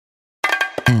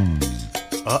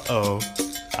Uh-oh,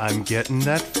 I'm getting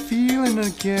that feeling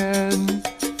again.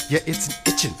 Yeah, it's an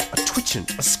itching, a twitching,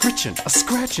 a scritching, a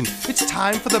scratching. It's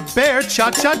time for the bear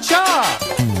cha-cha-cha.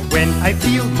 When I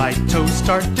feel my toes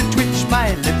start to twitch,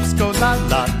 my lips go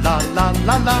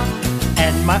la-la-la-la-la-la,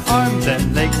 and my arms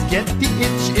and legs get the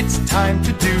itch, it's time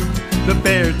to do the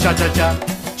bear cha-cha-cha.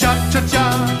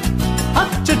 Cha-cha-cha,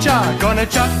 ha-cha-cha, gonna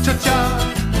cha-cha-cha.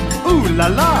 Ooh la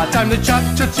la, time to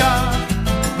cha-cha-cha,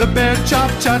 the bear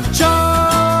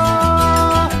cha-cha-cha.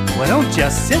 Well, don't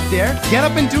just sit there, get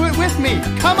up and do it with me.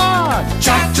 Come on!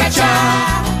 Cha-cha-cha!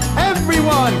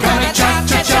 Everyone, gonna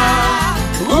cha-cha-cha!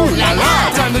 Ooh la la,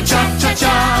 time to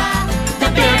cha-cha-cha, the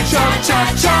bear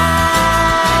cha-cha-cha!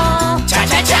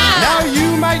 Cha-cha-cha! Now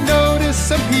you might notice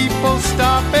some people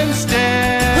stop and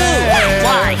stare. Who, what,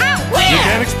 why, how, where? You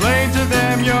can explain to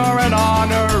them you're an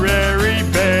honorary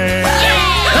bear.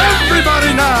 Yeah!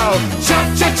 Everybody now!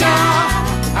 Cha-cha-cha!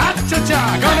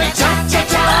 Ah-cha-cha! Gonna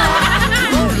cha-cha-cha!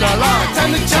 Ooh la la!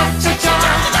 Time to cha-cha-cha!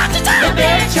 The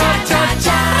bear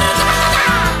cha-cha-cha!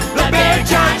 The bear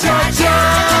cha-cha-cha!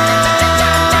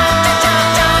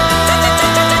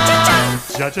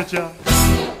 Cha-cha-cha!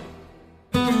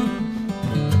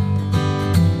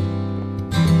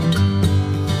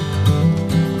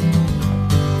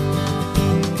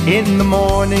 In the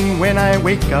morning when I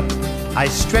wake up, I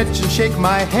stretch and shake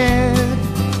my head.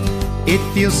 It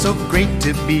feels so great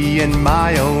to be in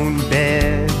my own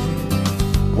bed.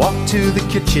 Walk to the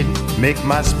kitchen, make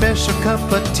my special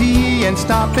cup of tea, and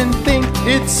stop and think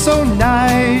it's so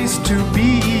nice to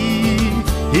be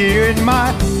here in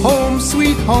my home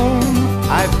sweet home.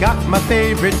 I've got my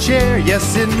favorite chair,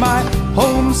 yes, in my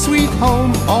home sweet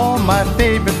home. All my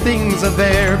favorite things are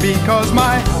there because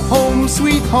my home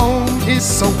sweet home is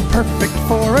so perfect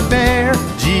for a bear.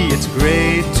 Gee, it's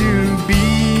great to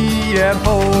be at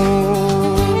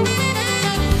home.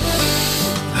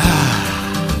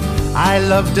 I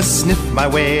love to sniff my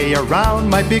way around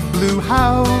my big blue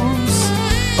house,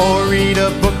 or read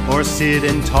a book, or sit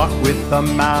and talk with a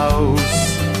mouse.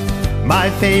 My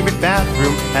favorite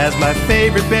bathroom has my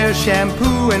favorite bear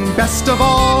shampoo, and best of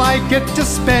all, I get to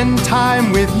spend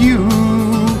time with you.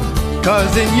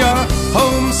 'Cause in your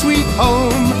home sweet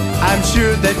home, I'm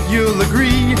sure that you'll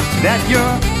agree that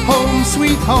your home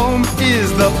sweet home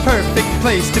is the perfect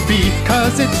place to be.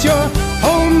 'Cause it's your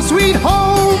home sweet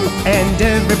home, and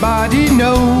everybody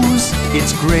knows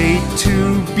it's great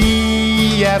to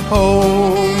be at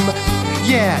home.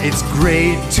 Yeah, it's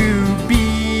great to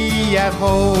be at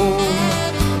home.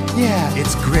 Yeah,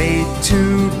 it's great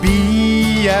to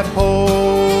be at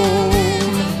home.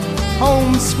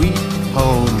 Home sweet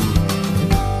home.